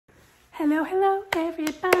Hello,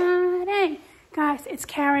 everybody. Guys, it's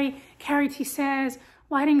Kari. Kari T says,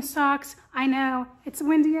 lighting sucks. I know, it's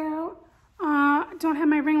windy out. Don't have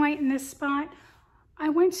my ring light in this spot. I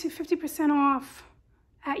went to 50% off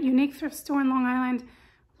at Unique Thrift Store in Long Island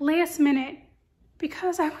last minute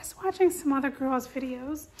because I was watching some other girls'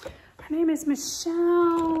 videos. Her name is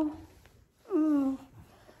Michelle. Ooh.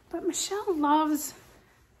 But Michelle loves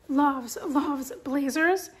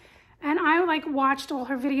blazers. And I watched all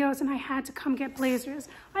her videos and I had to come get blazers.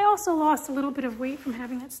 I also lost a little bit of weight from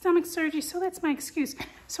having that stomach surgery, so that's my excuse.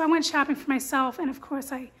 So I went shopping for myself, and of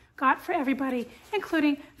course I got for everybody,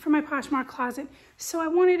 including for my Poshmark closet. So I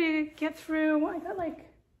wanted to get through, I got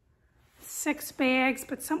like 6 bags,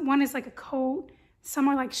 but one is like a coat, some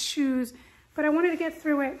are like shoes, but I wanted to get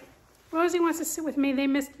through it. Rosie wants to sit with me, they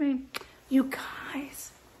missed me. You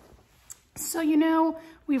guys. So you know,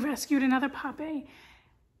 we rescued another puppy.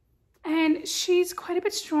 And she's quite a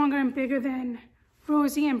bit stronger and bigger than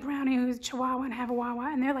Rosie and Brownie, who's Chihuahua and Hawawa,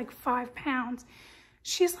 and they're like 5 pounds.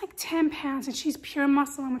 She's like 10 pounds, and she's pure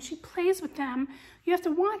muscle. And when she plays with them, you have to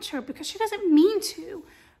watch her because she doesn't mean to,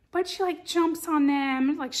 but she like jumps on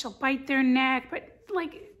them, like she'll bite their neck, but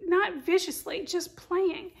like not viciously, just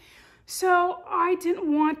playing. So I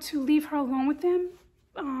didn't want to leave her alone with them,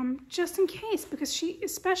 just in case, because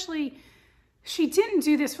she didn't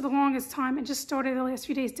do this for the longest time and just started the last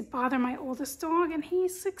few days to bother my oldest dog, and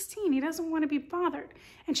he's 16. He doesn't want to be bothered,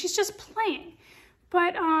 and she's just playing.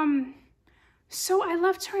 But so I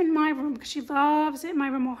left her in my room because she loves it in my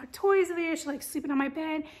room. All her toys are there. She likes sleeping on my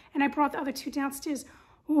bed, and I brought the other 2 downstairs.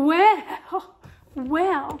 Well,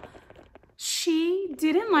 she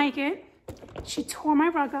didn't like it. She tore my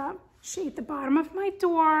rug up. She ate the bottom of my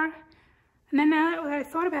door. And then now that I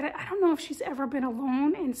thought about it, I don't know if she's ever been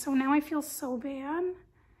alone. And so now I feel so bad. And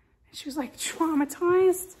she was like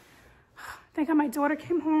traumatized. Thank God my daughter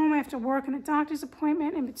came home after work and a doctor's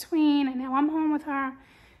appointment in between. And now I'm home with her.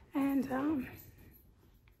 And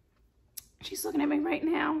she's looking at me right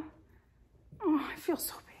now. Oh, I feel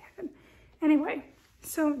so bad. Anyway,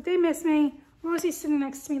 so they miss me. Rosie's sitting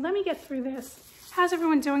next to me. Let me get through this. How's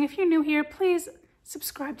everyone doing? If you're new here, please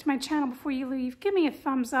subscribe to my channel before you leave. Give me a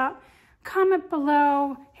thumbs up. Comment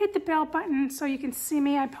below, hit the bell button so you can see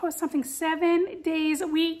me. I post something 7 days a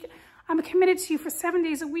week. I'm committed to you for 7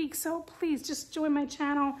 days a week, so please just join my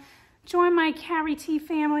channel, join my Kari T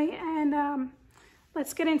family, and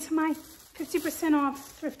let's get into my 50%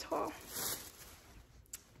 off thrift haul.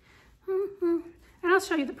 And I'll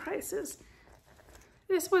show you the prices.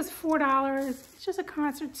 This was $4. It's just a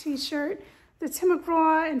concert t-shirt. The Tim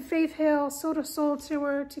McGraw and Faith Hill Soda Soul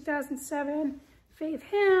Tour 2007. Faith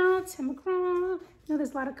Hill, Tim McGraw. You know,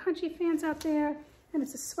 there's a lot of country fans out there, and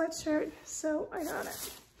it's a sweatshirt, so I got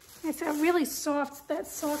it. It's a really soft, that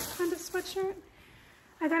soft kind of sweatshirt.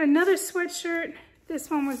 I got another sweatshirt.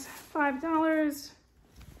 This one was $5.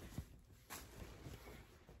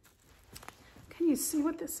 Can you see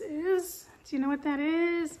what this is? Do you know what that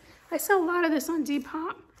is? I sell a lot of this on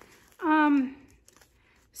Depop.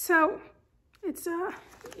 So it's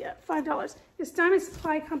yeah, $5. It's Diamond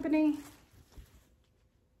Supply Company.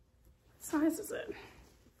 What size is it?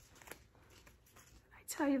 I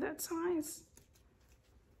tell you that size.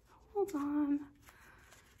 Hold on.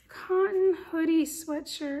 Cotton hoodie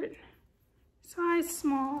sweatshirt. Size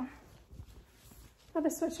small. Other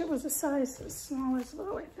sweatshirt was a size small as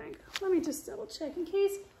well, I think. Let me just double check in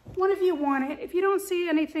case one of you want it. If you don't see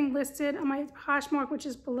anything listed on my Poshmark, which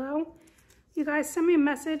is below, you guys send me a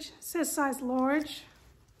message. It says size large.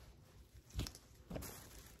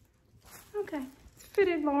 Okay.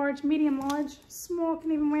 Fitted large, medium large, small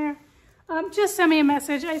can even wear. Just send me a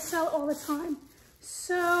message. I sell all the time.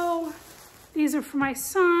 So these are for my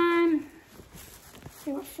son.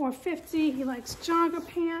 They were $4.50. He likes jogger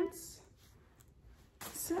pants.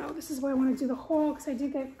 So this is why I want to do the haul, because I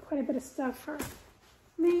did get quite a bit of stuff for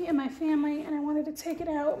me and my family, and I wanted to take it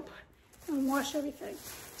out and wash everything.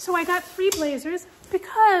 So I got 3 blazers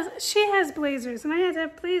because she has blazers and I had to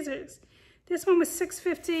have blazers. This one was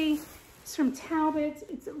 $6.50. It's from Talbot.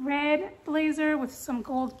 It's a red blazer with some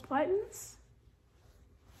gold buttons.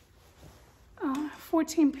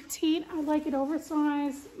 14 petite. I like it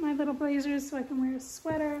oversized, my little blazers, so I can wear a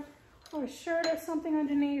sweater or a shirt or something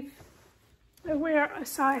underneath. I wear a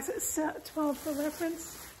size 12 for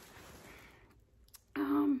reference.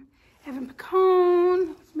 Evan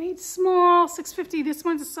Picone, made small, $6.50. This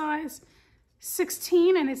one's a size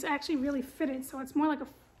 16, and it's actually really fitted, so it's more like a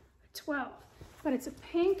 12. But it's a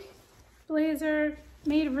pink blazer,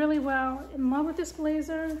 made really well. In love with this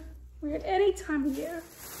blazer. Wear it any time of year.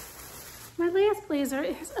 My last blazer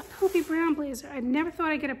is a poopy brown blazer. I never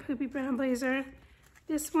thought I'd get a poopy brown blazer.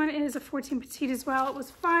 This one is a 14 petite as well. It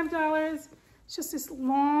was $5. It's just this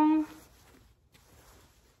long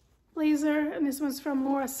blazer, and this one's from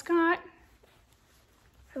Laura Scott.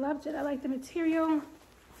 I loved it. I like the material.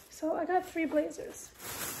 So I got 3 blazers.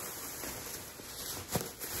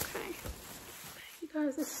 Okay. You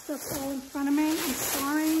guys, this stuff's all in front of me. I'm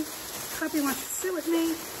sorry. Puppy wants to sit with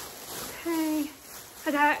me. Okay.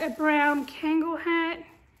 I got a brown Kangol hat.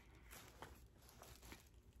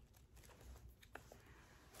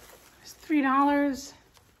 It's $3.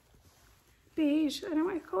 Beige. I don't know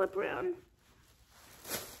why I call it brown.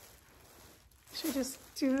 Should I just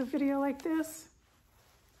do the video like this?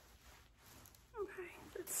 Okay,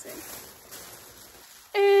 let's see.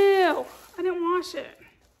 Ew! I didn't wash it.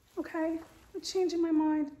 Okay, I'm changing my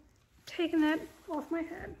mind. I'm taking that off my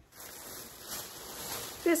head.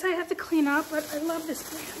 This I have to clean up, but I love this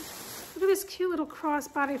brand. Look at this cute little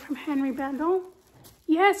crossbody from Henry Bendel.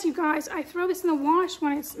 Yes, you guys, I throw this in the wash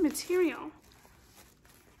when it's material.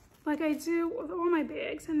 Like I do with all my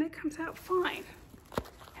bags, and it comes out fine.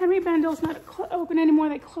 Henry Bendel's not open anymore.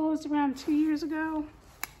 They closed around 2 years ago.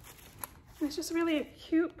 And it's just really a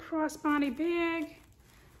cute crossbody bag.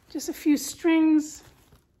 Just a few strings.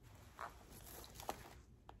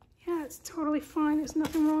 Yeah, it's totally fine. There's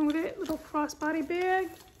nothing wrong with it. Little crossbody bag.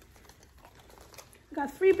 I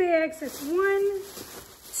got 3 bags. That's 1,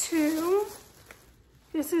 2.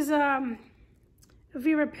 This is a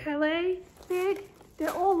Vera Pelle bag. They're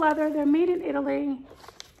all leather. They're made in Italy.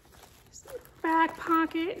 Back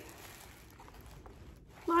pocket.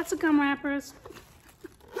 Lots of gum wrappers.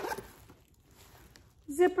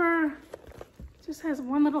 Zipper. Just has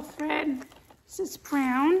one little thread. This is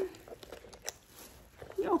brown.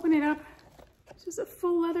 You open it up. It's just a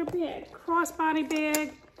full leather bag. Crossbody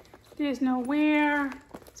bag. There's no wear.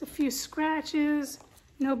 It's a few scratches.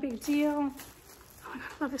 No big deal. Oh my God,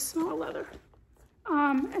 I love this small leather.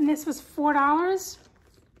 And this was $4.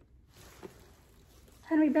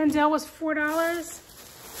 Henry Bendel was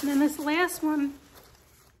 $4. And then this last one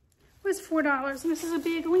was $4. And this is a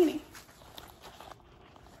Biaglini.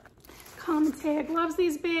 Common Tag loves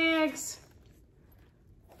these bags.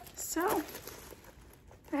 So,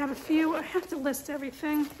 I have a few. I have to list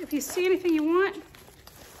everything. If you see anything you want,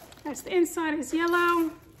 that's the inside is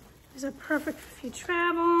yellow. These are perfect if you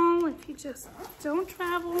travel. If you just don't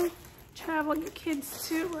travel, travel your kids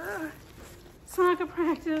to soccer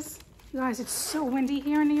practice. You guys, it's so windy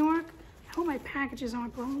here in New York. I hope my packages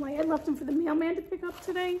aren't blown away. I left them for the mailman to pick up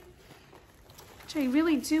today. Which I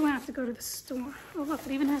really do have to go to the store. Oh look,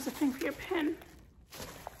 it even has a thing for your pen.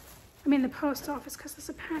 I mean the post office, because there's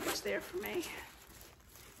a package there for me.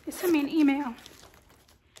 They sent me an email.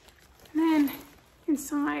 And then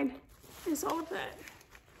inside is all of that.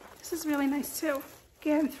 This is really nice too.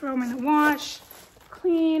 Again, throw them in the wash,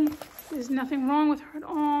 clean. There's nothing wrong with her at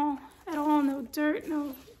all. No dirt,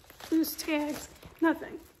 no loose tags,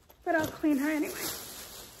 nothing. But I'll clean her anyway.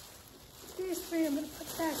 These 3 I'm gonna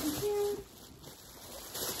put back in here.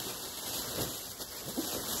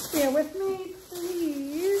 Bear with me,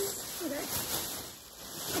 please. Okay.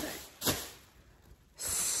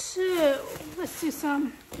 So, let's do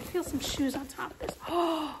some, I feel some shoes on top of this.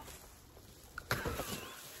 Oh,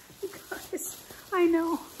 you guys, I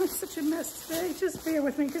know, it's such a mess today. Just bear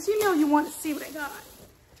with me, because you know you want to see what I got.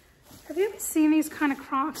 Have you ever seen these kind of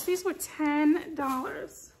Crocs? These were $10.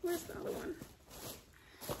 Where's the other one?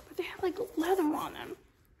 But they have like leather on them.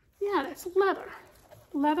 Yeah, that's leather.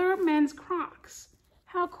 Leather men's Crocs.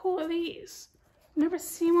 How cool are these? Never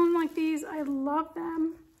seen one like these. I love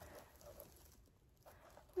them.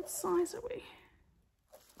 What size are we?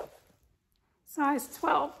 Size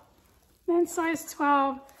 12. Men's size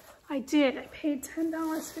 12. I paid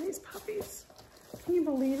 $10 for these puppies. Can you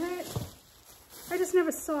believe it? I just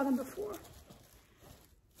never saw them before.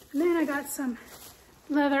 And then I got some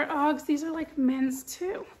leather Uggs. These are like men's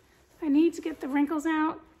too. I need to get the wrinkles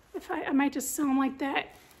out. I might just sell them like that.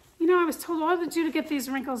 You know, I was told all to do to get these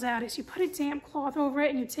wrinkles out is you put a damp cloth over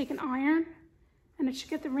it and you take an iron and it should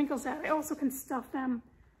get the wrinkles out. I also can stuff them.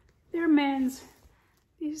 They're men's.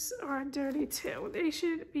 These are dirty too. They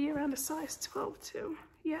should be around a size 12 too.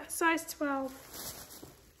 Yeah, size 12.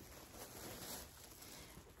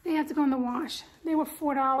 They have to go in the wash. They were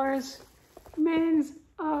 $4. Men's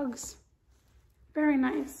Uggs. Very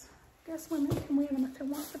nice. I guess women can wear them if they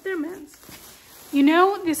want, but they're men's. You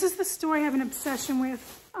know, this is the store I have an obsession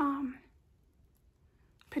with.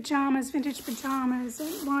 Pajamas, vintage pajamas,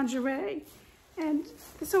 and lingerie. And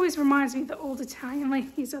this always reminds me of the old Italian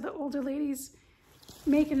ladies or the older ladies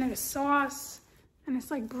making their sauce. And it's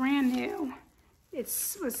like brand new. It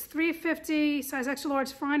was $3.50, size extra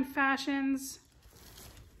large, Fine Fashions.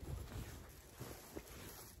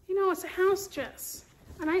 Oh, it's a house dress.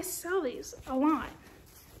 And I sell these a lot.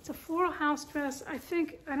 It's a floral house dress. I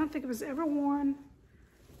don't think it was ever worn.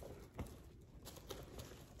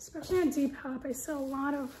 Especially on Depop, I sell a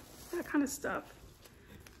lot of that kind of stuff.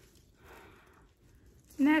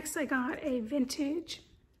 Next, I got a vintage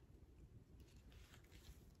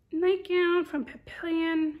nightgown from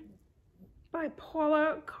Papillion by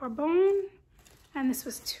Paula Carbone. And this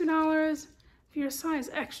was $2 for your size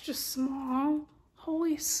extra small.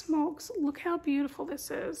 Holy smokes, look how beautiful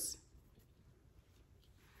this is.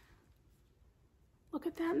 Look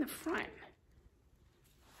at that in the front.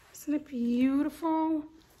 Isn't it beautiful?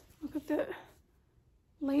 Look at the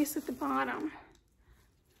lace at the bottom.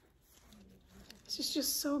 This is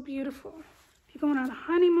just so beautiful. If you're going on a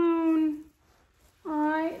honeymoon,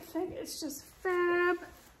 I think it's just fab.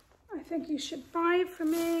 I think you should buy it for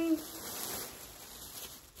me.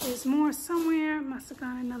 There's more somewhere. Must have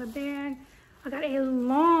got another bag. I got a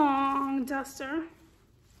long duster.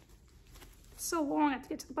 It's so long, I have to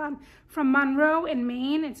get to the bottom. From Monroe in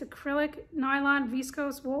Maine. It's acrylic, nylon,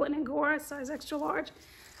 viscose, wool, and angora, size extra large.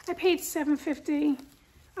 I paid $7.50.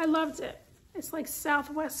 I loved it. It's like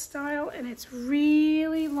Southwest style, and it's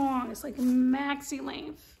really long. It's like maxi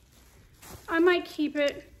length. I might keep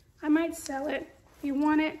it. I might sell it. If you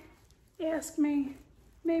want it, ask me.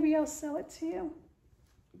 Maybe I'll sell it to you.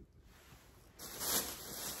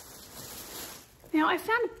 Now, I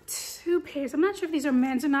found 2 pairs. I'm not sure if these are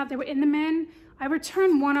men's or not. They were in the men. I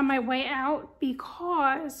returned one on my way out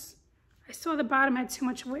because I saw the bottom had too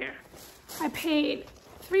much wear. I paid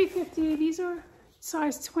 $3.50. These are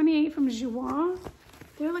size 28 from Ciao.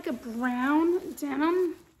 They're like a brown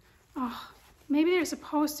denim. Oh, maybe they're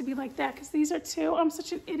supposed to be like that because these are 2. I'm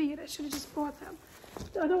such an idiot. I should have just bought them.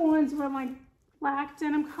 The other ones were like black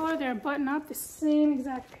denim color. They're button up, the same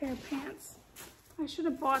exact pair of pants. I should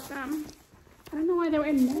have bought them. I don't know why they were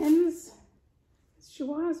in men's.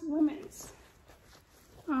 Ciao's women's.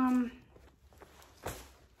 They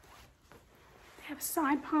have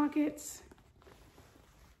side pockets.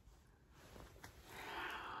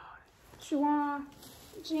 Ciao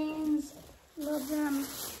jeans, love them.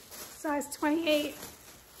 Size 28.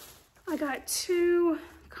 I got 2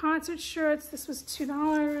 concert shirts. This was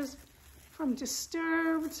 $2 from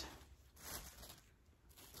Disturbed.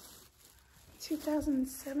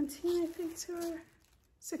 2017, I think, or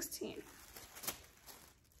 16.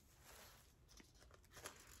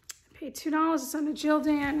 I paid $2. It's on the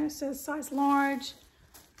Gildan. It says size large.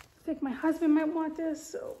 I think my husband might want this,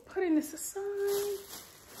 so putting this aside.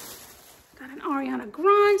 Got an Ariana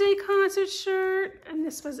Grande concert shirt, and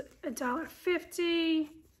this was $1.50.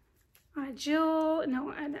 A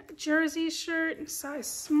jersey shirt, size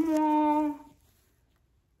small.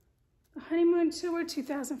 The Honeymoon Tour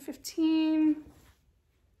 2015.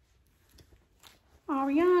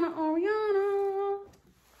 Ariana.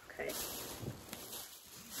 Okay.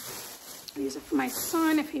 These are for my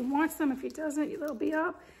son if he wants them. If he doesn't, they'll be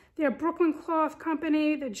up. They're Brooklyn Cloth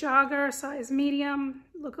Company. The jogger, size medium.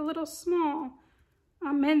 Look a little small.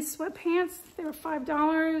 Men's sweatpants. They were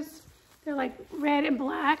 $5. They're like red and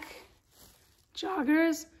black.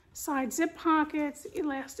 Joggers. Side zip pockets.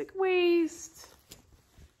 Elastic waist.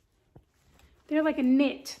 They're like a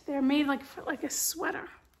knit. They're made like a sweater.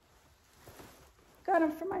 Got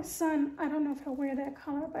them for my son. I don't know if he'll wear that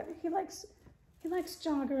color, but he likes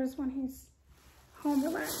joggers when he's home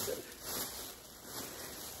relaxing.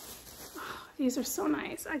 Oh, these are so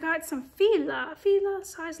nice. I got some Fila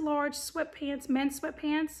size large sweatpants, men's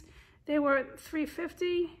sweatpants. They were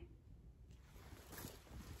 $3.50.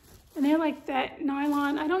 And they're like that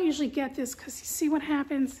nylon. I don't usually get this because you see what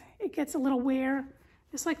happens. It gets a little wear.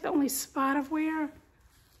 It's like the only spot of wear,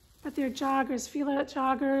 but they're joggers, Fila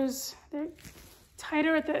joggers. They're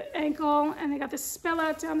tighter at the ankle, and they got the spell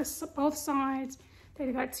out down both sides.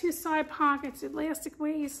 They got 2 side pockets, elastic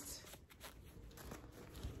waist.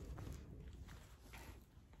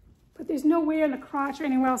 But there's no wear in the crotch or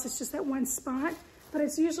anywhere else. It's just that one spot. But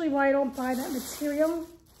it's usually why I don't buy that material,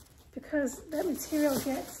 because that material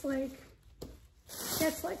gets like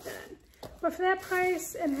that. But for that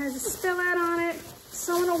price, and has a spill out on it,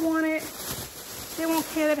 someone will want it. They won't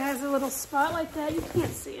care that it has a little spot like that. You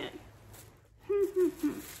can't see it.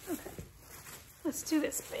 Okay, let's do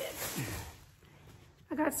this bag.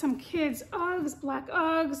 I got some kids' Uggs, black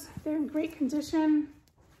Uggs. They're in great condition.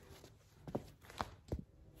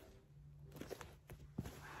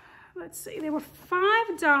 Let's see, they were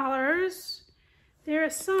 $5. They're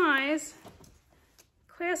a size,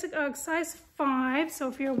 classic Ugg, size 5. So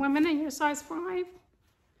if you're a woman and you're size 5,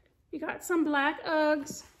 you got some black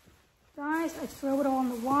Uggs. Guys, I throw it all in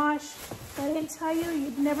the wash. If I didn't tell you,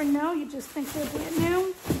 you'd never know. You'd just think they're brand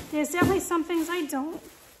new. They're there's definitely some things I don't.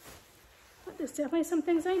 But there's definitely some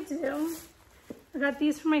things I do. I got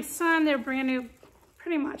these for my son. They're brand new,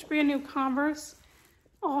 pretty much brand new Converse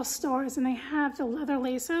All Stars, and they have the leather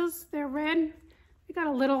laces. They're red. They got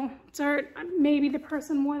a little dirt. Maybe the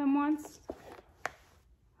person wore them once.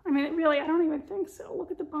 I mean, really, I don't even think so.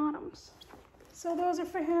 Look at the bottoms. So those are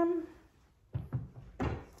for him.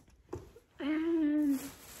 And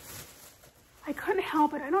I couldn't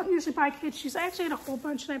help it. I don't usually buy kids shoes. I actually had a whole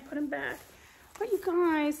bunch and I put them back. But you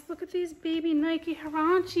guys, look at these baby Nike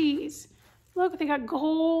Huaraches. Look, they got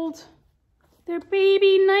gold. They're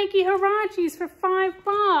baby Nike Huaraches for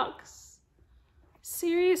 $5.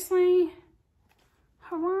 Seriously?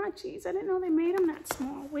 Huaraches. I didn't know they made them that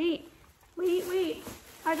small. Wait.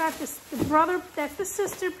 I got this, the brother, that's the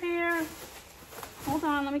sister pair. Hold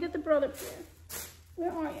on, let me get the brother pair.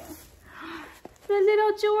 Where are you? The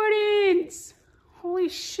little Jordans. Holy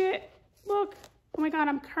shit. Look. Oh my God,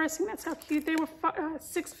 I'm cursing. That's how cute they were.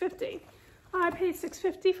 $6.50. I paid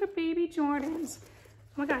 $6.50 for baby Jordans.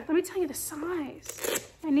 Oh my God, let me tell you the size.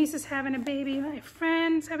 My niece is having a baby. My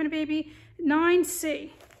friend's having a baby.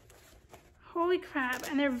 9C. Holy crap.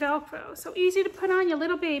 And they're Velcro. So easy to put on your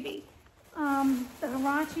little baby. The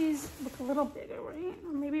Huaraches look a little bigger, right?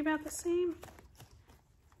 Or maybe about the same.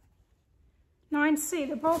 9C.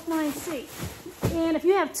 They're both 9C. And if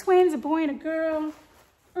you have twins, a boy and a girl,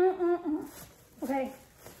 Okay,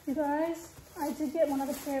 you guys, I did get one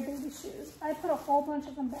other pair of baby shoes. I put a whole bunch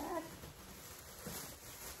of them back.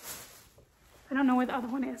 I don't know where the other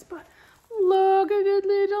one is, but look at the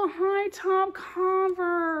little high top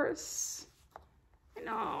Converse. I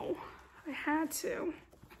know, I had to.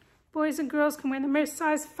 Boys and girls can wear them. They're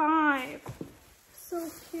size 5. So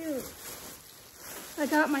cute. I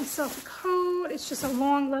got myself a coat. It's just a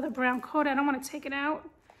long leather brown coat. I don't want to take it out.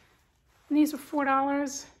 And these were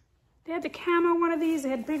 $4. They had the camo one of these. They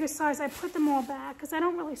had bigger size. I put them all back because I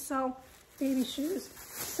don't really sell baby shoes.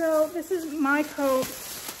 So this is my coat.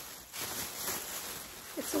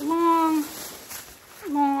 It's a long.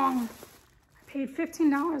 I paid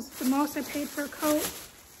 $15. The most I paid for a coat.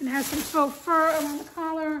 And it has some faux fur around the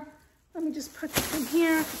collar. Let me just put this in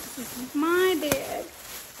here. This is my bag.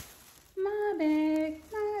 My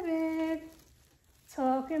bag.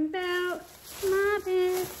 Talking about my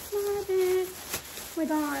bag. Oh my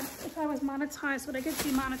God, if I was monetized, would I get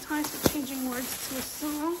demonetized for changing words to a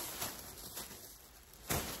song?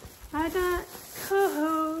 I got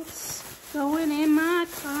coats going in my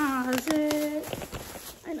closet.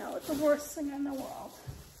 I know, it's the worst singer in the world.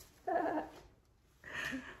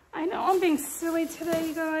 I know, I'm being silly today,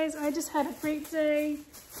 you guys. I just had a great day.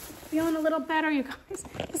 Feeling a little better, you guys.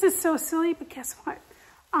 This is so silly, but guess what?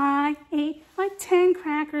 I ate like 10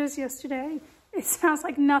 crackers yesterday. It sounds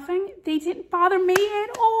like nothing. They didn't bother me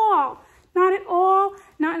at all. Not at all.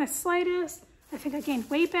 Not in the slightest. I think I gained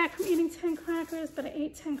weight back from eating 10 crackers, but I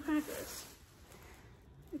ate 10 crackers.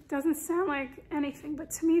 It doesn't sound like anything,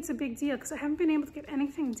 but to me it's a big deal because I haven't been able to get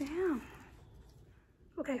anything down.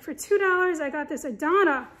 Okay, for $2, I got this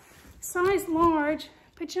Adana size large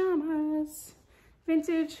pajamas.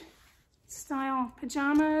 Vintage style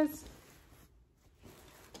pajamas.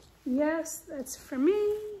 Yes, that's for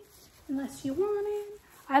me. Unless you want it.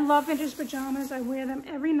 I love vintage pajamas. I wear them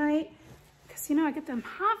every night because, you know, I get them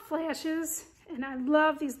hot flashes and I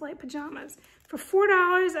love these light pajamas. For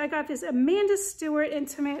 $4, I got this Amanda Stewart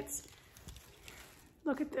Intimates.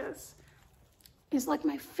 Look at this. It's like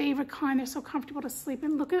my favorite kind. They're so comfortable to sleep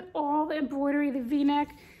in. Look at all the embroidery, the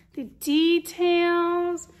V-neck, the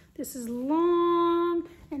details. This is long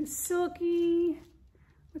and silky.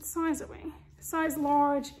 What size are we? Size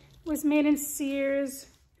large. It was made in Sears.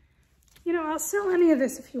 You know, I'll sell any of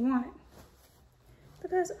this if you want it.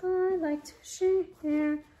 Because I like to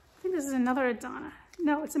share. I think this is another Adana.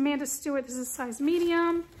 No, it's Amanda Stewart. This is size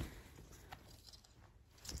medium.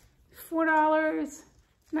 $4.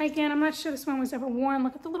 And again, I'm not sure this one was ever worn.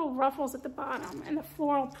 Look at the little ruffles at the bottom and the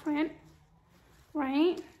floral print.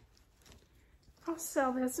 Right? I'll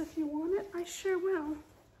sell this if you want it. I sure will.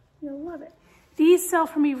 You'll love it. These sell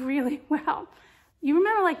for me really well. You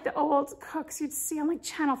remember like the old cooks you'd see on like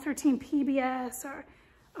Channel 13 PBS or,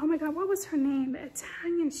 oh my God, what was her name? The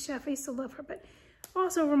Italian chef. I used to love her, but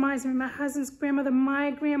also reminds me of my husband's grandmother,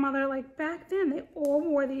 my grandmother. Like back then, they all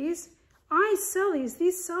wore these. I sell these.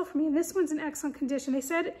 These sell for me, and this one's in excellent condition. They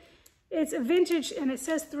said it's a vintage, and it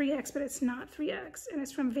says 3X, but it's not 3X. And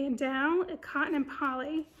it's from Van Dow, cotton and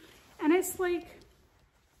poly. And it's like,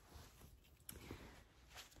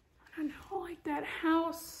 I don't know, like that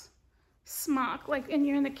house smock, like, and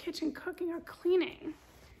you're in the kitchen cooking or cleaning.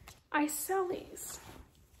 I sell these.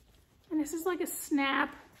 And this is like a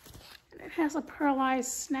snap. And it has a pearlized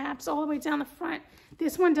snaps all the way down the front.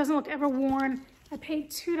 This one doesn't look ever worn. I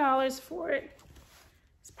paid $2 for it.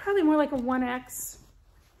 It's probably more like a 1X.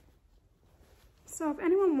 So if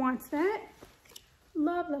anyone wants that,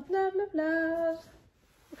 love, love, love, love, love.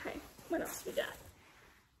 Okay, what else we got?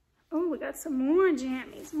 Oh, we got some more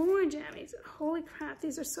jammies, more jammies. Holy crap,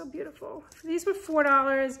 these are so beautiful. These were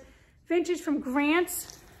 $4. Vintage from Grant,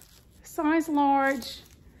 size large.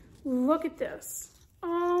 Look at this.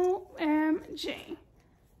 OMG.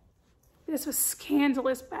 This was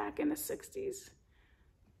scandalous back in the 60s.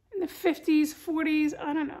 In the 50s, 40s,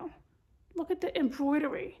 I don't know. Look at the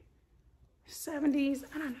embroidery. 70s,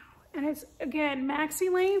 I don't know. And it's, again,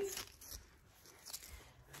 maxi length.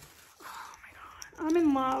 Oh my God, I'm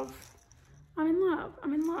in love. I'm in love,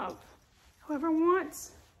 I'm in love. Whoever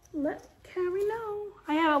wants, let Kari know.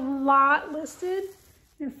 I have a lot listed.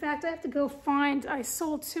 In fact, I have to go find, I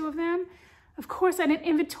sold 2 of them. Of course, I didn't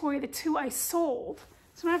inventory the 2 I sold.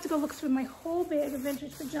 So I have to go look through my whole bag of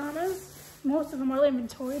vintage pajamas. Most of them are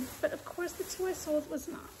inventoried, but of course the 2 I sold was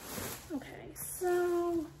not. Okay,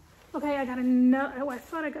 so, okay, I got another, oh, I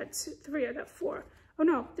thought I got 3, I got 4. Oh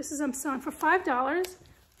no, this is, I'm selling for $5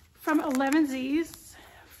 from 11Z's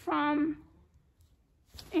from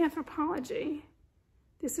Anthropology.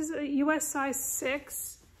 This is a US size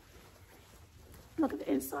 6. Look at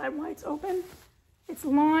the inside, why it's open. It's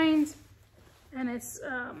lined, and it's,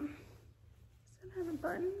 does it have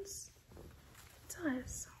buttons? It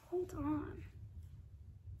does, hold on.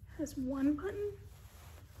 It has 1 button.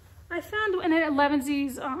 I found an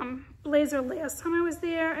 11Z's blazer last time I was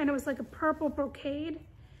there, and it was like a purple brocade.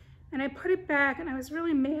 And I put it back, and I was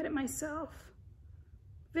really mad at myself.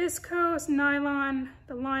 Viscose, nylon,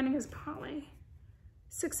 the lining is poly.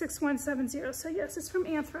 66170, so yes, it's from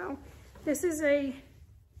Anthro. This is a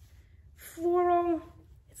floral,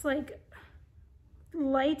 it's like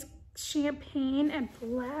light champagne and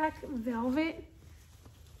black velvet.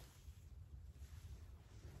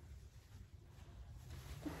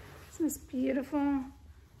 Isn't this beautiful?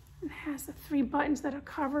 It has the 3 buttons that are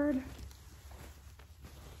covered.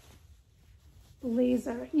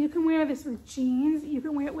 Blazer. You can wear this with jeans. You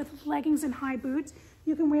can wear it with leggings and high boots.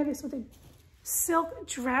 You can wear this with a silk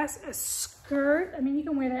dress, a skirt. I mean, you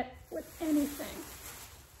can wear that with anything.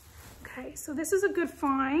 Okay, so this is a good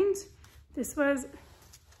find. This was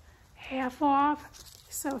half off,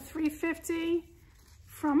 so $3.50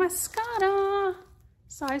 from Escada,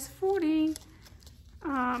 size 40.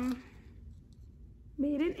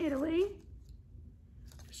 Made in Italy.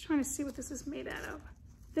 Just trying to see what this is made out of.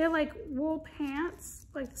 They're like wool pants,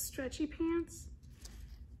 like the stretchy pants.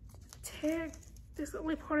 Tag, this is the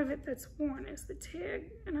only part of it that's worn is the tag.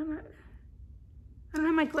 And I don't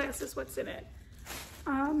have my glasses, what's in it?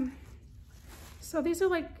 So these are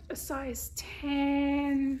like a size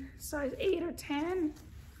 10, size 8 or 10.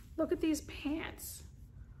 Look at these pants.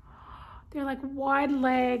 They're like wide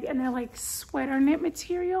leg and they're like sweater knit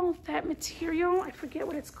material. That material, I forget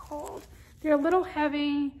what it's called. They're a little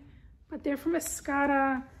heavy, but they're from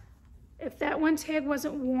Escada. If that one tag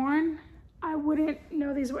wasn't worn, I wouldn't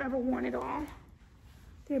know these were ever worn at all.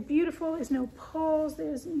 They're beautiful, there's no pulls,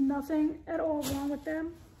 there's nothing at all wrong with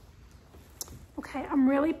them. Okay, I'm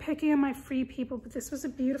really picky on my free people, but this was a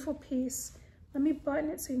beautiful piece. Let me button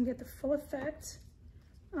it so you can get the full effect.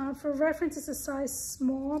 For reference, it's a size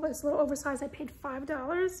small, but it's a little oversized. I paid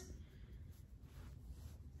 $5.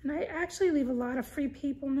 And I actually leave a lot of free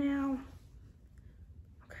people now.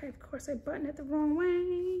 Okay, of course I buttoned it the wrong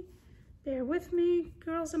way. Bear with me,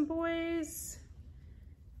 girls and boys.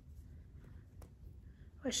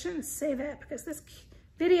 I shouldn't say that because this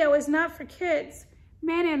video is not for kids.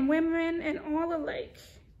 Men and women and all alike.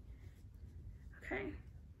 Okay.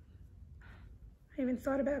 I even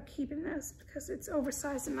thought about keeping this because it's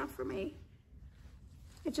oversized enough for me.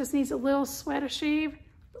 It just needs a little sweater shave.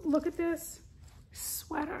 But look at this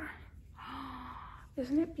sweater.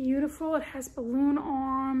 Isn't it beautiful? It has balloon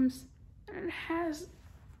arms and it has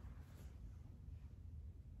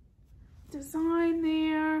design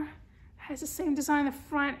there. It has the same design in the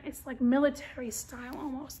front. It's like military style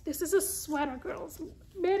almost. This is a sweater, girls,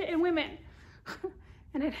 men and women.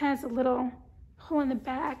 And it has a little pull in the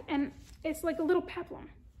back and it's like a little peplum.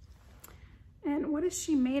 And what is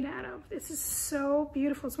she made out of? This is so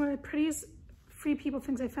beautiful. It's one of the prettiest free people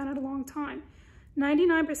things I found in a long time.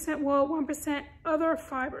 99% wool, 1% other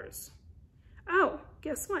fibers. Oh,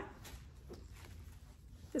 guess what?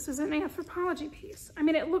 This is an Anthropology piece. I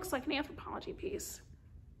mean, it looks like an Anthropology piece.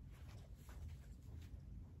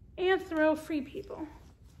 Anthro free people.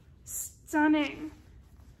 Stunning.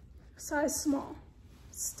 Size small.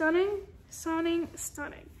 Stunning, stunning,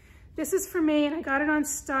 stunning. This is for me, and I got it on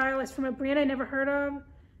Style. It's from a brand I never heard of.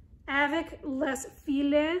 Avec les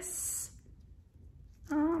Filets.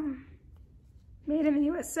 Made in the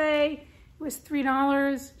USA. It was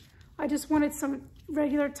 $3. I just wanted some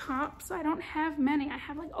regular tops. I don't have many. I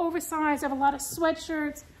have like oversized. I have a lot of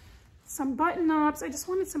sweatshirts, some button-ups. I just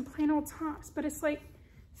wanted some plain old tops, but it's like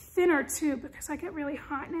thinner too because I get really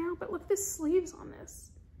hot now. But look at the sleeves on this.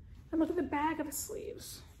 And look at the back of the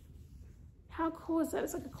sleeves. How cool is that?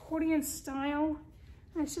 It's like accordion style.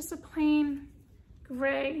 And it's just a plain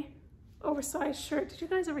gray oversized shirt. Did you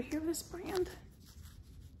guys ever hear of this brand?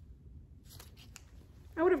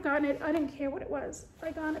 I would have gotten it. I didn't care what it was.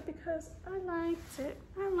 I got it because I liked it.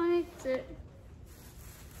 I liked it.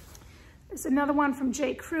 There's another one from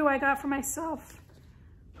J. Crew I got for myself.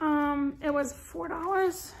 It was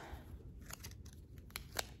 $4.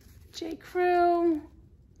 J. Crew,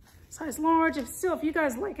 size large. If you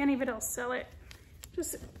guys like any of it, I'll sell it.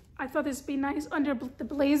 Just, I thought this would be nice under the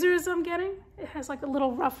blazers I'm getting. It has like a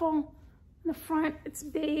little ruffle in the front. It's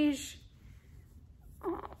beige.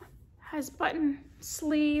 Has button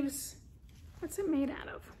sleeves. What's it made out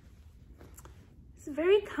of? It's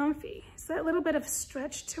very comfy. It's that little bit of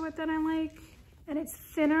stretch to it that I like. And it's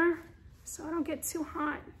thinner, so I don't get too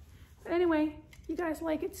hot. But anyway, you guys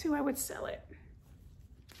like it too, I would sell it.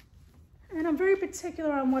 And I'm very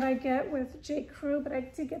particular on what I get with J. Crew, but I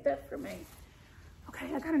did get that for me. Okay,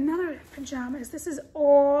 I got another pajamas. This is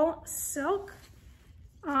all silk.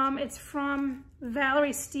 It's from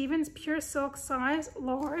Valerie Stevens, pure silk size,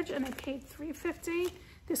 large, and I paid $3.50.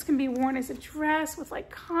 This can be worn as a dress with like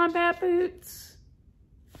combat boots.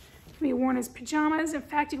 It can be worn as pajamas. In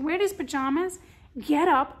fact, you can wear it as pajamas, get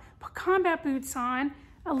up, put combat boots on,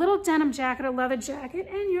 a little denim jacket, a leather jacket,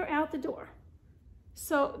 and you're out the door.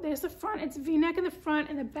 So there's the front. It's V-neck in the front,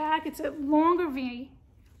 and the back, it's a longer V.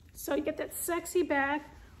 So you get that sexy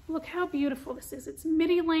back. Look how beautiful this is. It's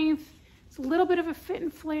midi length. It's a little bit of a fit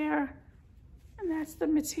and flare. And that's the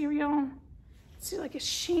material. It's like a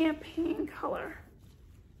champagne color.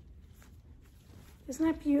 Isn't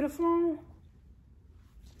that beautiful?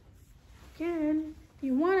 Again, if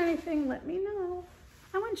you want anything, let me know.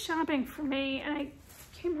 I went shopping for me, and I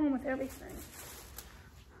came home with everything.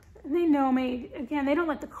 And they know me. Again, they don't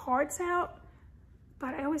let the cards out,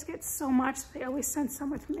 but I always get so much. They always send some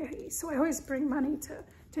with me. So I always bring money to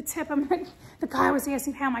tip them. The guy was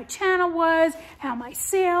asking how my channel was, how my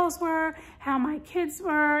sales were, how my kids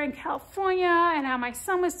were in California, and how my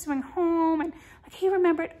son was doing home. And like, he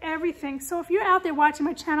remembered everything. So if you're out there watching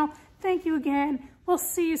my channel, thank you again. We'll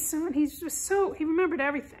see you soon. He remembered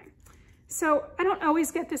everything. So I don't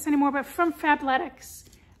always get this anymore, but from Fabletics,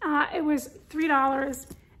 it was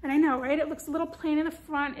 $3. And I know, right? It looks a little plain in the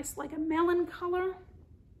front. It's like a melon color.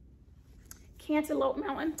 Cantaloupe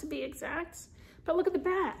melon, to be exact. But look at the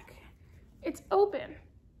back. It's open.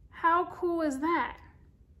 How cool is that?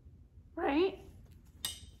 Right?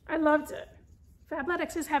 I loved it.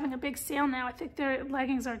 Fabletics is having a big sale now. I think their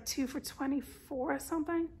leggings are 2 for $24 or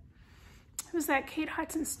something. Who's that? Kate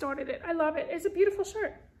Hudson started it. I love it. It's a beautiful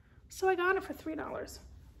shirt. So I got it for $3.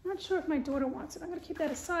 Not sure if my daughter wants it. I'm going to keep that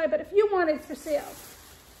aside. But if you want it, for sale.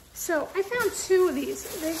 So I found 2 of these,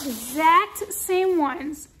 the exact same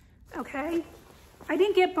ones, okay? I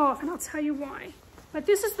didn't get both, and I'll tell you why. But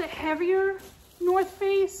this is the heavier North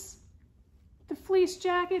Face, the fleece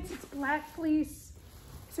jackets. It's black fleece.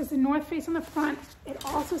 It says the North Face on the front. It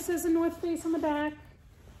also says the North Face on the back.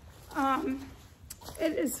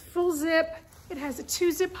 It is full zip. It has the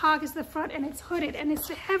 2 zip pockets at the front, and it's hooded, and it's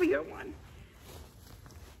the heavier one.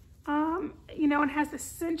 You know, it has the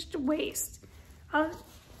cinched waist.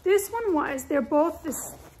 This one was, they're both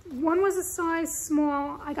this, one was a size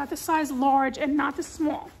small. I got the size large and not the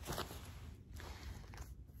small.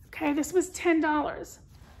 Okay, this was $10.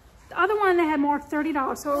 The other one, they had more,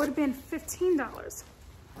 $30, so it would have been $15.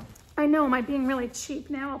 I know, am I being really cheap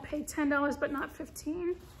now? I'll pay $10, but not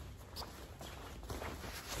 $15.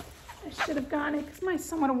 I should have gotten it because my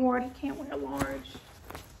son would have worn it. He can't wear large.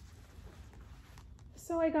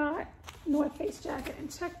 So I got North Face jacket,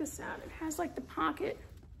 and check this out. It has like the pocket,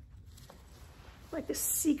 like the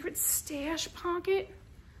secret stash pocket.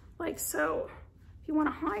 Like so, if you want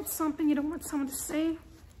to hide something, you don't want someone to see.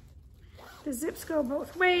 The zips go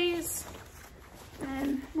both ways.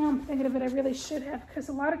 And now I'm thinking of it, I really should have, because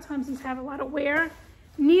a lot of times these have a lot of wear.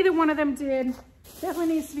 Neither one of them did.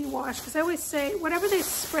 Definitely needs to be washed, because I always say, whatever they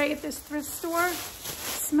spray at this thrift store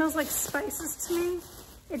smells like spices to me.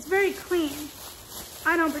 It's very clean.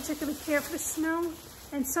 I don't particularly care for the smell,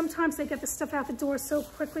 and sometimes they get the stuff out the door so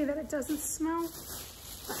quickly that it doesn't smell.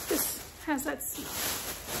 But this has that smell.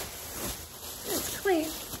 It's clean,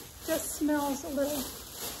 just smells a little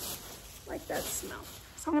like that smell.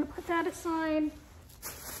 So I'm gonna put that aside.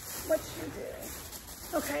 What shoe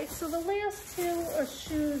doing? Okay, so the last two are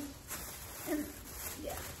shoes, and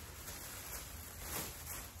yeah.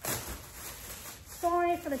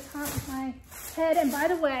 Sorry for the top of my head, and by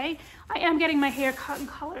the way, I am getting my hair cut and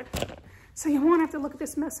colored. So you won't have to look at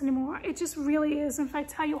this mess anymore. It just really is, if I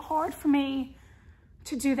tell you, hard for me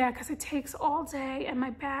to do that because it takes all day and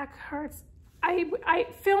my back hurts. I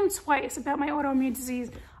filmed twice about my autoimmune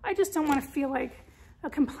disease. I just don't want to feel like a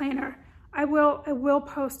complainer. I will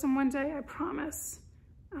post them one day, I promise.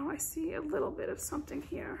 Oh, I see a little bit of something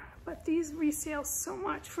here, but these resale so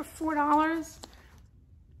much for $4.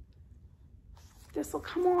 This will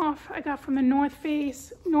come off. I got from the North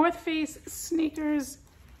Face sneakers.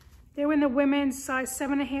 They were in the women's size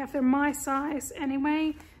 7.5. They're my size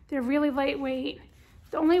anyway. They're really lightweight.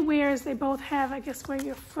 The only wears they both have, I guess, where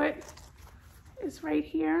your foot is right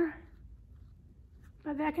here.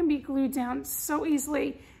 But that can be glued down so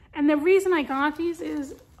easily. And the reason I got these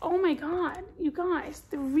is, oh my God, you guys,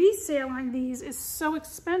 the resale on these is so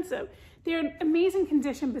expensive. They're in amazing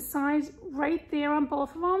condition besides right there on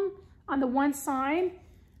both of them, on the one side.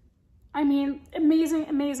 I mean, amazing,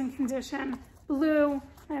 amazing condition. Blue,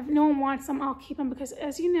 and if no one wants them, I'll keep them because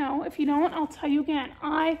as you know, if you don't, I'll tell you again,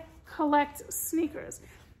 I collect sneakers.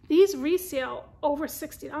 These resale over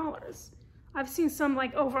 $60. I've seen some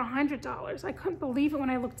like over $100. I couldn't believe it when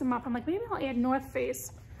I looked them up. I'm like, maybe I'll add North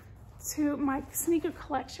Face to my sneaker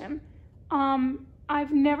collection.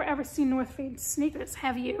 I've never ever seen North Face sneakers,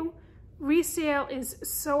 have you? Resale is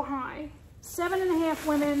so high. 7.5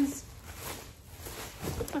 women's.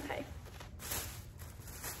 Okay.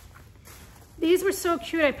 These were so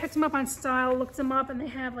cute. I picked them up on Style, looked them up, and they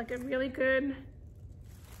have like a really good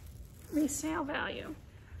resale value.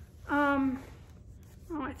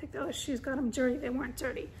 Oh, I think the other shoes got them dirty. They weren't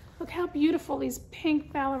dirty. Look how beautiful these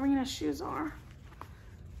pink ballerina shoes are.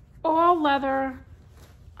 All leather.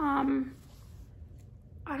 I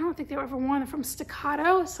don't think they were ever worn. They're from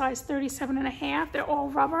Staccato, size 37.5. They're all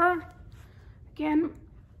rubber. Again,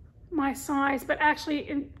 my size, but actually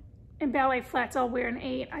in ballet flats, I'll wear an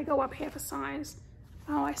 8. I go up half a size.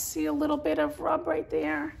 Oh, I see a little bit of rub right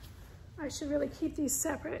there. I should really keep these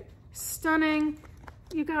separate. Stunning.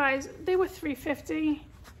 You guys, they were $3.50,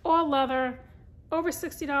 all leather, over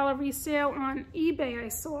 $60 resale on eBay I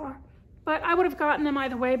saw. But I would have gotten them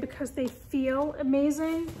either way because they feel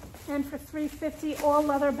amazing. And for $3.50, all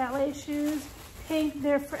leather ballet shoes, pink,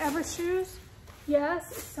 they're forever shoes.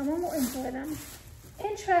 Yes, someone will enjoy them.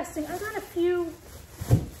 Interesting, I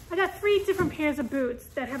got 3 different pairs of boots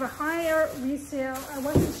that have a higher resale. I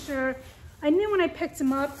wasn't sure. I knew when I picked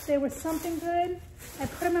them up, they were something good. I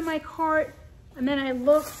put them in my cart, and then I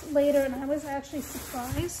looked later, and I was actually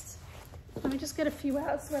surprised. Let me just get a few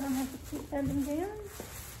out so I don't have to keep bending down.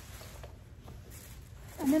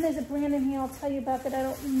 And then there's a brand in here I'll tell you about that I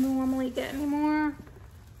don't normally get anymore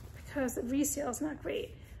because the resale is not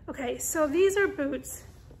great. Okay, so these are boots.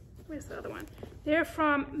 Where's the other one? They're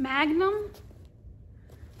from Magnum.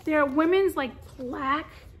 They're women's like black,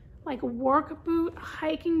 like work boot,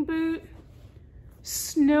 hiking boot,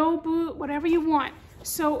 snow boot, whatever you want.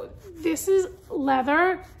 So this is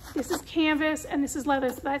leather, this is canvas, and this is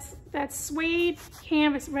leather. So that's suede,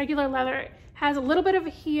 canvas, regular leather. It has a little bit of a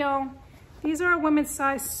heel. These are a women's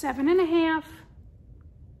size 7.5.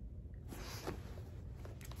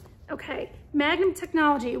 Okay, Magnum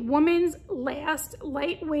Technology, women's last,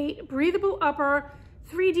 lightweight, breathable upper,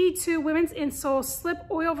 3D2 women's insole, slip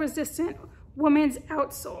oil resistant, women's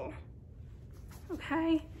outsole.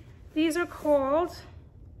 Okay, these are called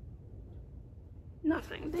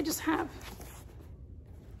nothing. They just have.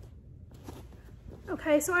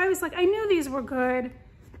 Okay, so I was like, I knew these were good,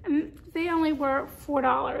 and they only were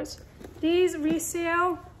 $4. These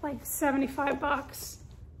resale like 75 bucks.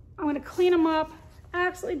 I'm gonna clean them up.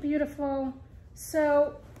 Absolutely beautiful.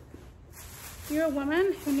 So if you're a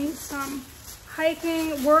woman who needs some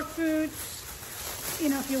hiking, work boots, you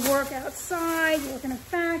know, if you work outside, you work in a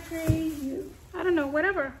factory, I don't know,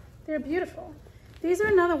 whatever. They're beautiful. These are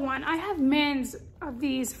another one. I have men's of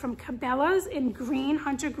these from Cabela's in green,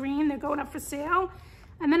 hunter green. They're going up for sale.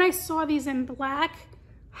 And then I saw these in black.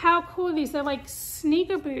 How cool are these? They're like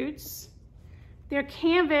sneaker boots. They're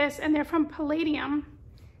canvas and they're from Palladium.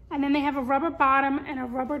 And then they have a rubber bottom and a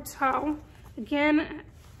rubber toe. Again,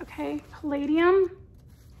 okay, Palladium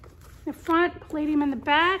in the front, Palladium in the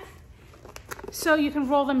back. So you can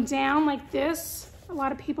roll them down like this. A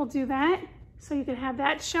lot of people do that. So you can have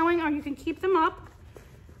that showing or you can keep them up.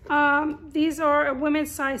 These are a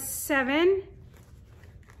women's size 7.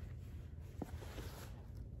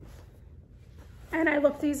 And I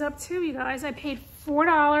looked these up too, you guys. I paid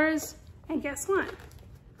 $4 And guess what?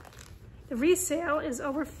 The resale is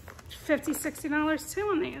over $50, $60 too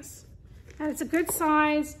on these. And it's a good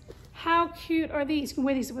size. How cute are these? You can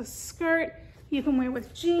wear these with a skirt. You can wear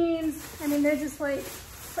with jeans. I mean, they're just like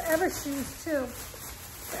forever shoes too.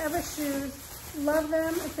 Forever shoes. Love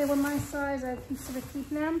them. If they were my size, I'd consider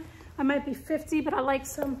keeping them. I might be 50, but I like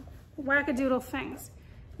some wackadoodle things.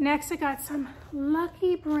 Next, I got some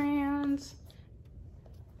Lucky Brand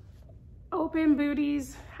open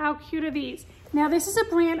booties. How cute are these? Now, this is a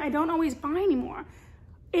brand I don't always buy anymore.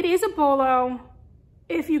 It is a bolo.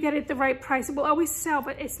 If you get it at the right price, it will always sell,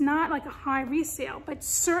 but it's not like a high resale. But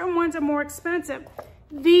certain ones are more expensive.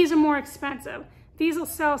 These are more expensive. These will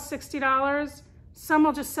sell $60. Some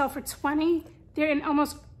will just sell for $20. They're in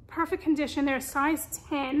almost perfect condition. They're a size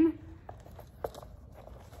 10.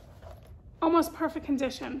 Almost perfect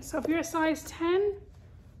condition. So if you're a size 10,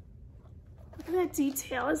 look at that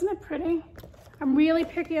detail. Isn't it pretty? I'm really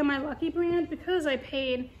picky on my Lucky Brand because I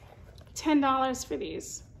paid $10 for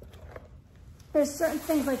these. There's certain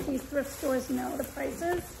things like these thrift stores know the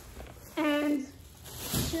prices, and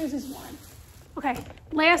shoes is one. Okay,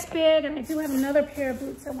 last bag, and I do have another pair of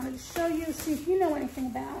boots I wanted to show you, see if you know anything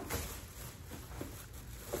about.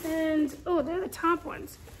 And, oh, they're the top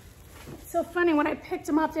ones. It's so funny, when I picked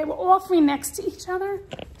them up, they were all three next to each other.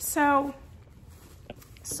 So,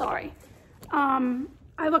 sorry.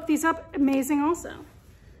 I looked these up, amazing also.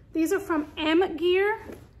 These are from M Gear.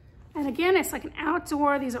 And again, it's like an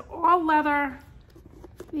outdoor. These are all leather.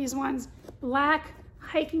 These ones, black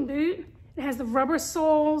hiking boot. It has the rubber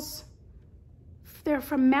soles. They're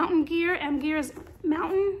from Mountain Gear. M Gear is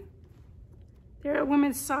mountain. They're a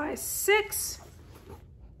women's size 6.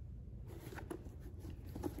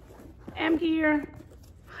 M Gear,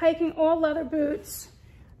 hiking all leather boots.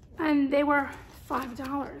 And they were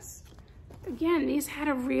 $5. Again, these had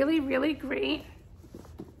a really, really great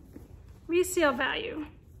resale value.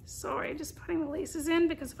 Sorry, just putting the laces in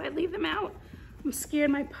because if I leave them out, I'm scared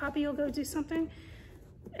my puppy will go do something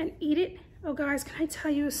and eat it. Oh guys, can I tell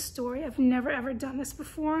you a story? I've never ever done this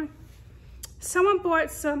before. Someone bought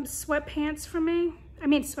some sweatpants for me. I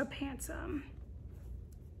mean sweatpants,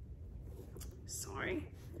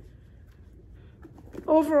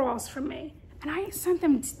 overalls for me. And I sent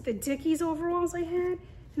them the Dickies overalls I had.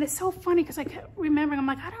 And it's so funny because I kept remembering, I'm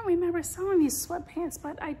like, I don't remember selling these sweatpants,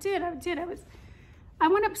 but I did. I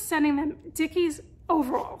went up sending them Dickies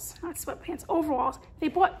overalls, not sweatpants, overalls. They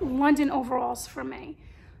bought London overalls for me.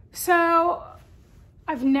 So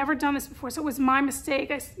I've never done this before, so it was my mistake.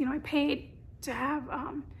 I paid to have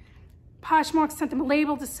Poshmark sent them a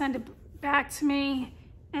label to send it back to me.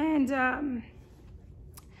 And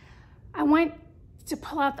I went to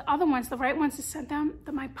pull out the other ones, the right ones to send them,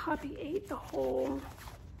 but my puppy ate the whole,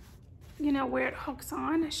 where it hooks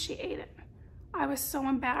on, she ate it. I was so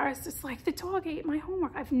embarrassed. It's like the dog ate my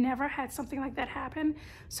homework. I've never had something like that happen.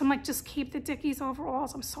 So I'm like, just keep the Dickies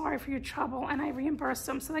overalls. I'm sorry for your trouble. And I reimbursed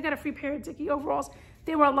them. So I got a free pair of Dickie overalls.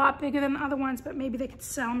 They were a lot bigger than the other ones, but maybe they could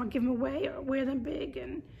sell them or give them away or wear them big.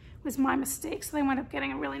 And it was my mistake. So they wound up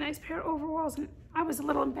getting a really nice pair of overalls. And I was a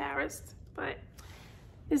little embarrassed, but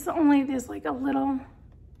there's like a little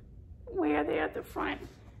wear there at the front.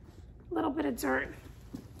 A little bit of dirt.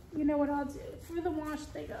 You know what I'll do? Through the wash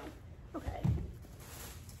they go. Okay.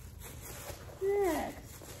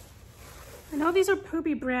 Next. I know these are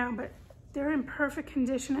poopy brown, but they're in perfect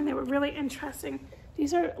condition and they were really interesting.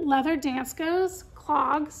 These are leather Danskos,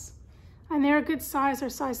 clogs, and they're a good size. They're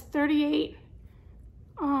size 38.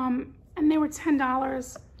 And they were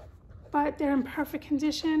 $10, but they're in perfect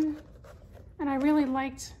condition. And I really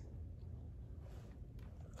liked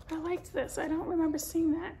this. I don't remember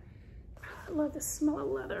seeing that. I love the smell of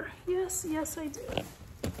leather. Yes, I do.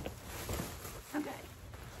 Okay.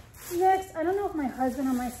 Next, I don't know if my husband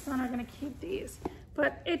or my son are gonna keep these,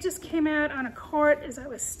 but it just came out on a cart as I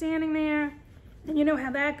was standing there. And you know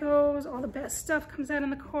how that goes. All the best stuff comes out in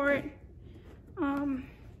the cart.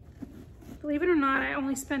 Believe it or not, I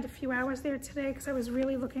only spent a few hours there today because I was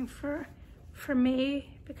really looking for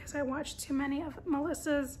me, because I watched too many of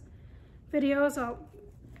Melissa's videos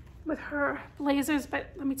with her blazers.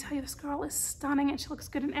 But let me tell you, this girl is stunning and she looks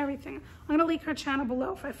good in everything. I'm gonna link her channel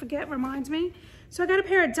below. If I forget, remind me. So I got a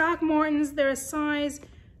pair of Doc Martens. They're a size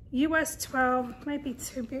US 12. Might be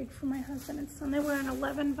too big for my husband and son. They were an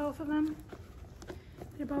 11, both of them.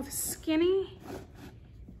 They're both skinny,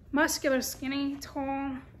 muscular skinny,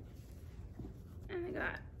 tall, and they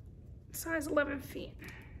got size 11 feet.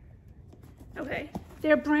 Okay,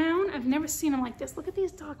 they're brown. I've never seen them like this. Look at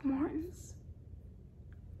these Doc Martens.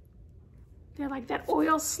 They're like that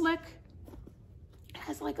oil slick. It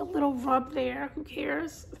has like a little rub there. Who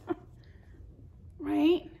cares?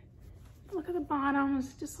 Right? Look at the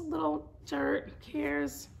bottoms, just a little dirt. Who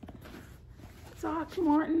cares? Doc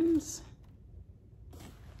Martens.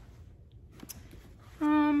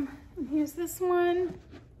 And here's this one,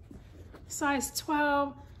 size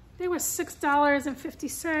 12. They were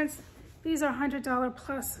 $6.50. These are $100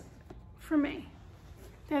 plus for me.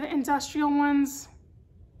 They're the industrial ones,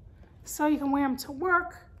 so you can wear them to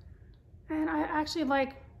work. And I actually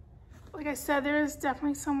like I said, there is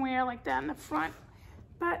definitely some wear like that in the front,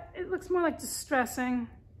 but it looks more like distressing.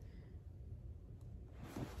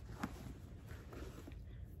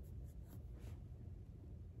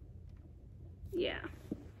 Yeah,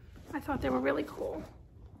 I thought they were really cool.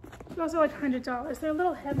 Those are like $100. They're a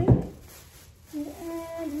little heavy.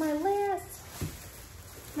 And my last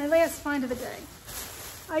find of the day.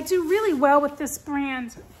 I do really well with this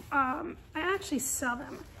brand. I actually sell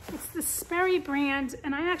them. It's the Sperry brand,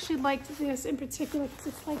 and I actually liked this in particular because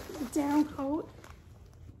it's like a down coat.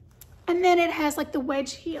 And then it has like the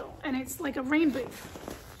wedge heel, and it's like a rain boot.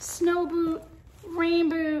 Snow boot, rain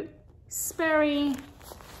boot, Sperry.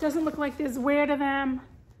 Doesn't look like there's wear to them.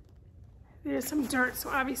 There's some dirt, so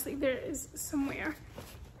obviously there is some wear.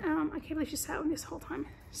 I can't believe she sat with me this whole time.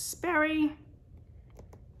 Sperry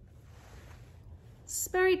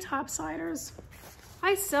topsiders.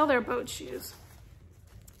 I sell their boat shoes.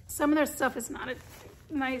 Some of their stuff is not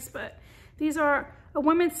nice, but these are a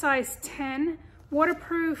women's size 10,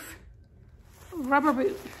 waterproof rubber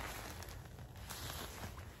boot.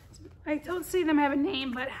 I don't see them have a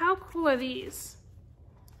name, but how cool are these?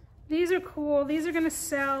 These are cool. These are gonna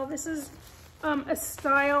sell. This is a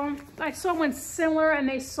style. I saw one similar and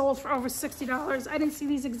they sold for over $60. I didn't see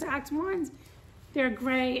these exact ones. They're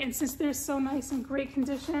gray, and since they're so nice and great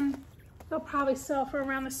condition, they'll probably sell for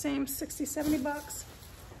around the same 60, 70 bucks.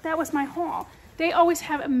 That was my haul. They always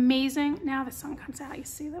have amazing, now the sun comes out, you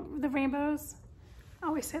see the rainbows? I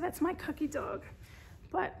always say that's my cookie dog.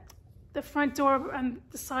 But the front door and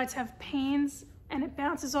the sides have panes, and it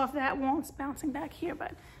bounces off that wall. It's bouncing back here,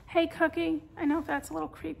 but hey, Cookie, I know if that's a little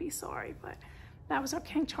creepy, sorry, but that was our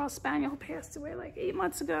King Charles Spaniel who passed away like 8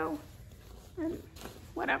 months ago. And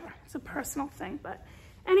whatever, it's a personal thing, but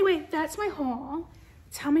anyway, that's my haul.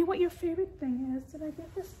 Tell me what your favorite thing is. Did I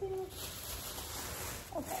get this thing?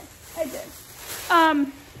 Okay, I did.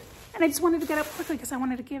 And I just wanted to get up quickly because I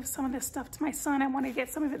wanted to give some of this stuff to my son. I wanted to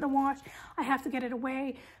get some of it in the wash. I have to get it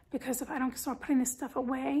away because if I don't start putting this stuff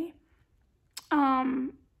away,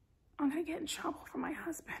 I'm gonna get in trouble from my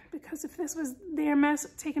husband, because if this was their mess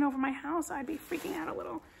taking over my house, I'd be freaking out a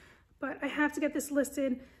little. But I have to get this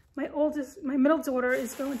listed. My middle daughter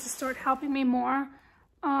is going to start helping me more.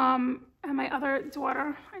 And my other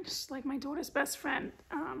daughter, I just like my daughter's best friend,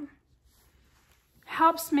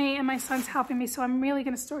 helps me, and my son's helping me. So I'm really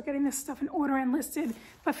gonna start getting this stuff in order and listed.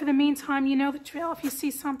 But for the meantime, you know the drill. If you see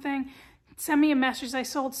something, send me a message. I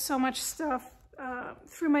sold so much stuff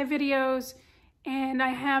through my videos. And I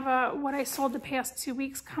have what I sold the past 2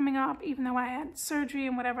 weeks coming up. Even though I had surgery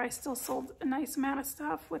and whatever, I still sold a nice amount of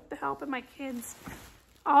stuff with the help of my kids.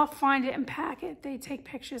 I'll find it and pack it. They take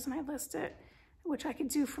pictures and I list it, which I could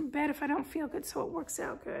do from bed if I don't feel good, so it works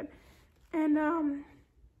out good. And I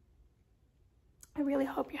really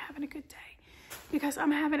hope you're having a good day, because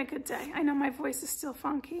I'm having a good day. I know my voice is still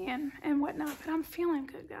funky and whatnot, but I'm feeling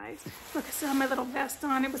good, guys. Look, I still have my little vest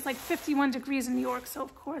on. It was like 51 degrees in New York, so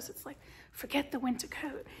of course it's like, forget the winter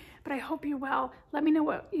coat. But I hope you're well. Let me know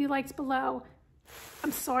what you liked below.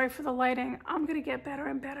 I'm sorry for the lighting. I'm gonna get better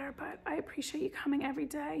and better, but I appreciate you coming every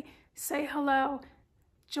day. Say hello,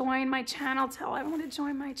 join my channel, tell everyone to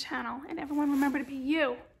join my channel, and everyone remember to be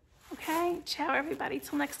you, okay? Ciao, everybody,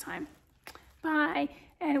 till next time. Bye.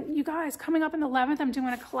 And you guys, coming up on the 11th, I'm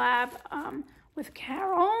doing a collab with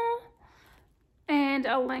Carol, and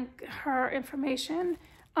I'll link her information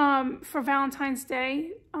for Valentine's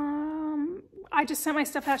Day. I just sent my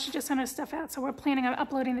stuff out. She just sent her stuff out. So we're planning on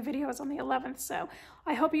uploading the videos on the 11th. So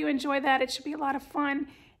I hope you enjoy that. It should be a lot of fun.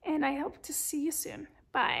 And I hope to see you soon.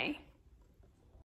 Bye.